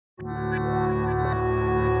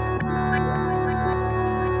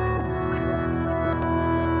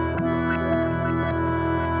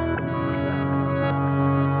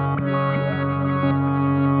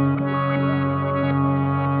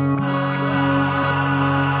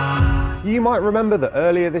You might remember that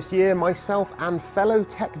earlier this year, myself and fellow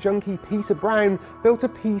tech junkie Peter Brown built a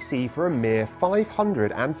PC for a mere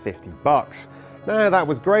 $550. Now that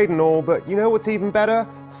was great and all, but you know what's even better?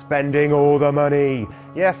 Spending all the money.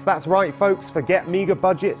 Yes, that's right folks, forget meager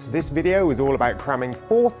budgets. This video is all about cramming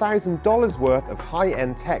 $4,000 worth of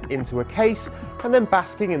high-end tech into a case and then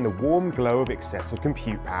basking in the warm glow of excessive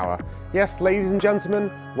compute power. Yes, ladies and gentlemen,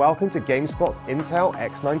 welcome to GameSpot's Intel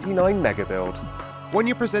X99 Mega Build. When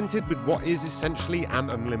you're presented with what is essentially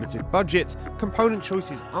an unlimited budget, component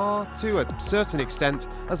choices are, to a certain extent,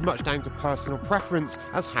 as much down to personal preference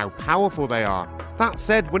as how powerful they are. That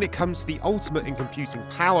said, when it comes to the ultimate in computing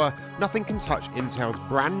power, nothing can touch Intel's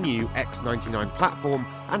brand new X99 platform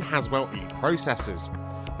and Haswell E processors.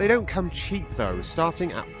 They don't come cheap though,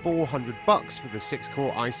 starting at $400 for the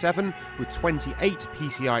 6-core i7 with 28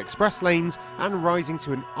 PCI Express lanes and rising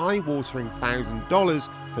to an eye-watering $1,000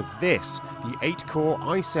 for this, the 8-core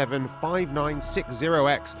i7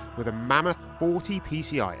 5960X with a mammoth 40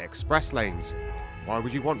 PCI Express lanes. Why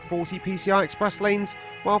would you want 40 PCI Express lanes?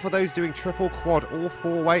 Well, for those doing triple, quad or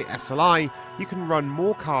 4-way SLI, you can run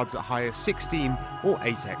more cards at higher 16 or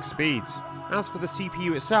 8x speeds. As for the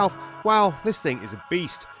CPU itself, well, this thing is a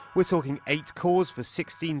beast. We're talking 8 cores for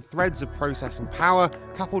 16 threads of processing power,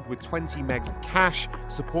 coupled with 20 megs of cache,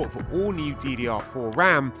 support for all new DDR4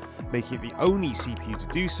 RAM, making it the only CPU to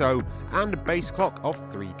do so, and a base clock of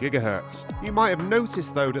 3 GHz. You might have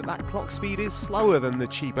noticed though that clock speed is slower than the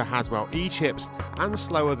cheaper Haswell E chips, and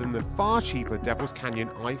slower than the far cheaper Devil's Canyon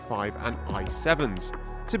i5 and i7s.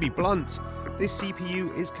 To be blunt, this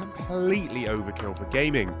CPU is completely overkill for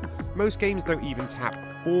gaming. Most games don't even tap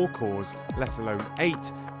 4 cores, let alone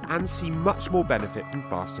 8, and see much more benefit from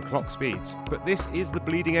faster clock speeds. But this is the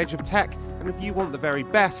bleeding edge of tech, and if you want the very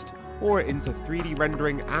best, or are into 3D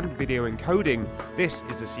rendering and video encoding, this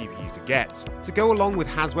is the CPU to get. To go along with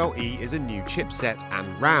Haswell E is a new chipset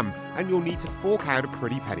and RAM, and you'll need to fork out a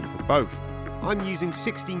pretty penny for both. I'm using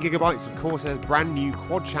 16GB of Corsair's brand new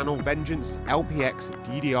quad-channel Vengeance LPX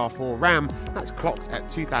DDR4 RAM that's clocked at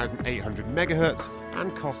 2800 MHz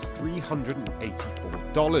and costs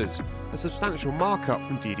 $384, a substantial markup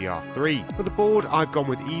from DDR3. For the board, I've gone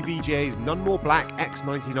with EVGA's none more black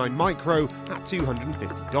X99 Micro at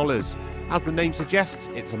 $250. As the name suggests,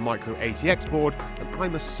 it's a micro ATX board, and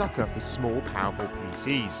I'm a sucker for small, powerful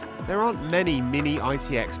PCs. There aren't many mini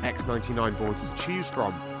ITX X99 boards to choose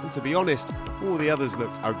from, and to be honest, all the others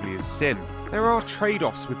looked ugly as sin. There are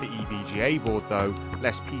trade-offs with the EVGA board though,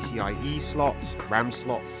 less PCIe slots, RAM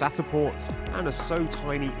slots, SATA ports, and a so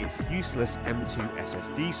tiny it's useless M2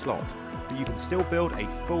 SSD slot, but you can still build a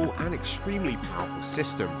full and extremely powerful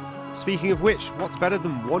system. Speaking of which, what's better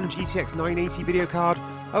than one GTX 980 video card?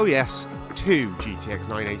 Oh yes, 2 GTX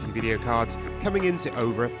 980 video cards coming in to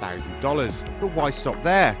over $1,000. But why stop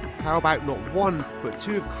there? How about not one, but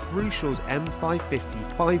 2 of Crucial's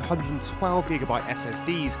M550 512GB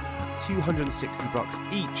SSDs at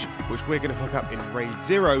 $260 each, which we're going to hook up in RAID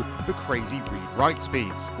 0 for crazy read-write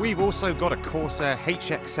speeds. We've also got a Corsair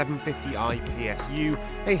HX750i PSU,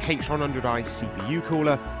 a H100i CPU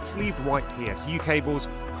cooler, sleeved white PSU cables,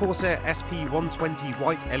 Corsair SP120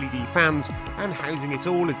 white LED fans, and housing it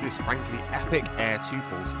all is this frankly epic Air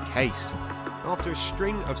 240 case. After a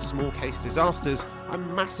string of small case disasters,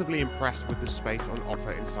 I'm massively impressed with the space on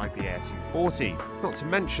offer inside the Air 240, not to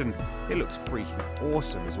mention, it looks freaking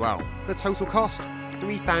awesome as well. The total cost?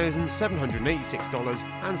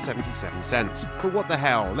 $3,786.77. But what the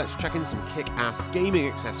hell, let's check in some kick-ass gaming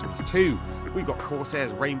accessories too. We've got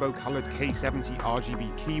Corsair's rainbow-coloured K70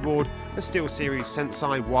 RGB keyboard, a SteelSeries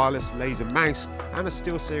Sensei wireless laser mouse, and a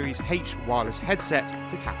SteelSeries H wireless headset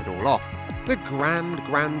to cap it all off. The grand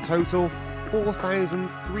total?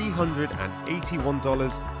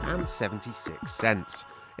 $4,381.76.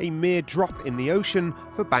 A mere drop in the ocean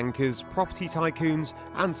for bankers, property tycoons,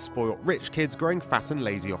 and spoilt rich kids growing fat and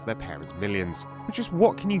lazy off their parents' millions. But just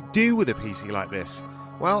what can you do with a PC like this?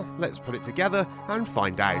 Well, let's put it together and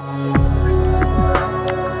find out.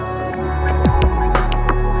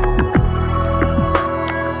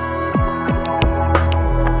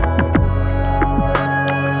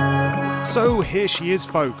 So here she is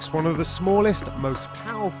folks, one of the smallest, most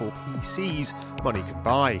powerful PCs money can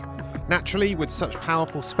buy. Naturally, with such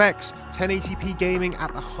powerful specs, 1080p gaming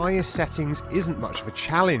at the highest settings isn't much of a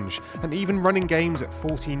challenge, and even running games at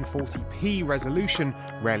 1440p resolution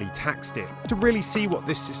rarely taxed it. To really see what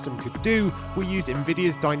this system could do, we used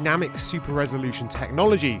Nvidia's dynamic super resolution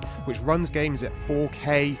technology, which runs games at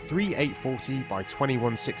 4K 3840 by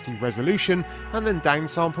 2160 resolution and then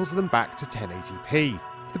downsamples them back to 1080p.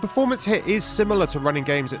 The performance here is similar to running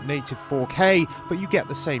games at native 4K, but you get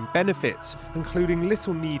the same benefits, including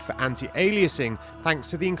little need for anti-aliasing thanks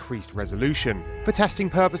to the increased resolution. For testing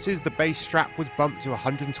purposes, the base strap was bumped to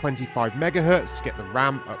 125 MHz to get the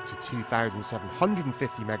RAM up to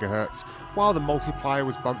 2750 MHz, while the multiplier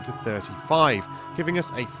was bumped to 35, giving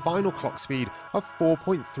us a final clock speed of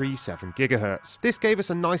 4.37 GHz. This gave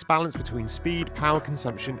us a nice balance between speed, power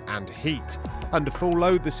consumption, and heat. Under full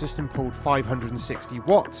load, the system pulled 560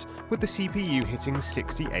 watts, with the CPU hitting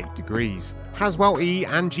 68 degrees. Haswell E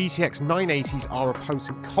and GTX 980s are a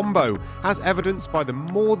potent combo, as evidenced by the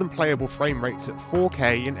more than playable frame rates at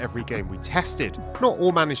 4K in every game we tested. Not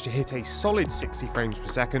all managed to hit a solid 60 frames per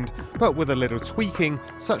second, but with a little tweaking,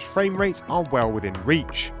 such frame rates are well within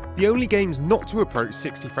reach. The only games not to approach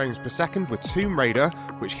 60 frames per second were Tomb Raider,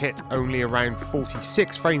 which hit only around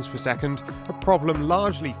 46 frames per second, a problem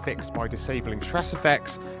largely fixed by disabling stress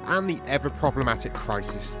effects, and the ever-problematic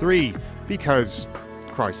Crysis 3, because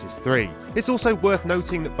Crysis 3. It's also worth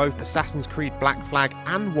noting that both Assassin's Creed Black Flag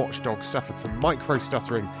and Watch Dogs suffered from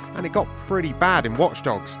micro-stuttering, and it got pretty bad in Watch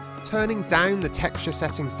Dogs. Turning down the texture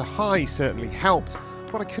settings to high certainly helped,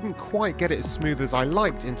 but I couldn't quite get it as smooth as I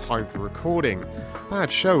liked in time for recording.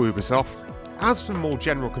 Bad show, Ubisoft. As for more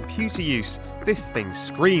general computer use, this thing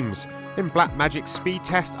screams. In Blackmagic's speed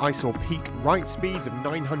test, I saw peak write speeds of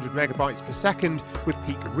 900 megabytes per second, with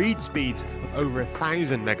peak read speeds of over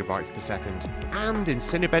 1000 megabytes per second. And in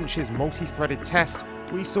Cinebench's multi-threaded test,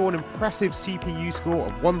 we saw an impressive CPU score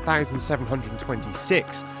of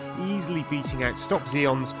 1726, easily beating out stock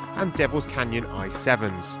Xeons and Devil's Canyon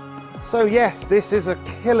i7s. So yes, this is a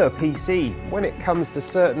killer PC when it comes to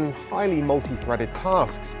certain highly multi-threaded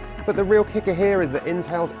tasks, but the real kicker here is that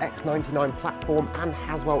Intel's X99 platform and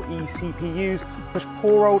Haswell E CPUs push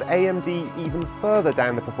poor old AMD even further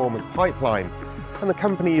down the performance pipeline, and the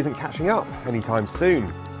company isn't catching up anytime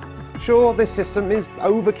soon. Sure, this system is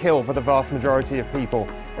overkill for the vast majority of people,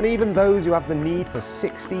 and even those who have the need for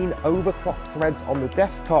 16 overclocked threads on the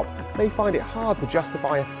desktop may find it hard to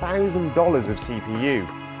justify $1,000 of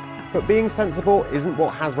CPU. But being sensible isn't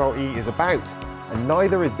what Haswell E is about, and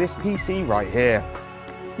neither is this PC right here.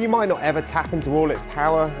 You might not ever tap into all its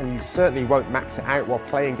power, and you certainly won't max it out while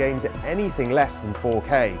playing games at anything less than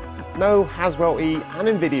 4K. No, Haswell E and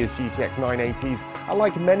Nvidia's GTX 980s are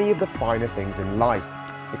like many of the finer things in life.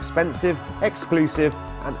 Expensive, exclusive,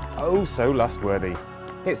 and oh so lustworthy.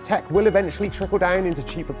 Its tech will eventually trickle down into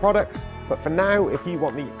cheaper products, but for now, if you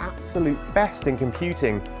want the absolute best in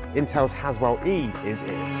computing, Intel's Haswell E is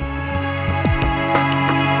it.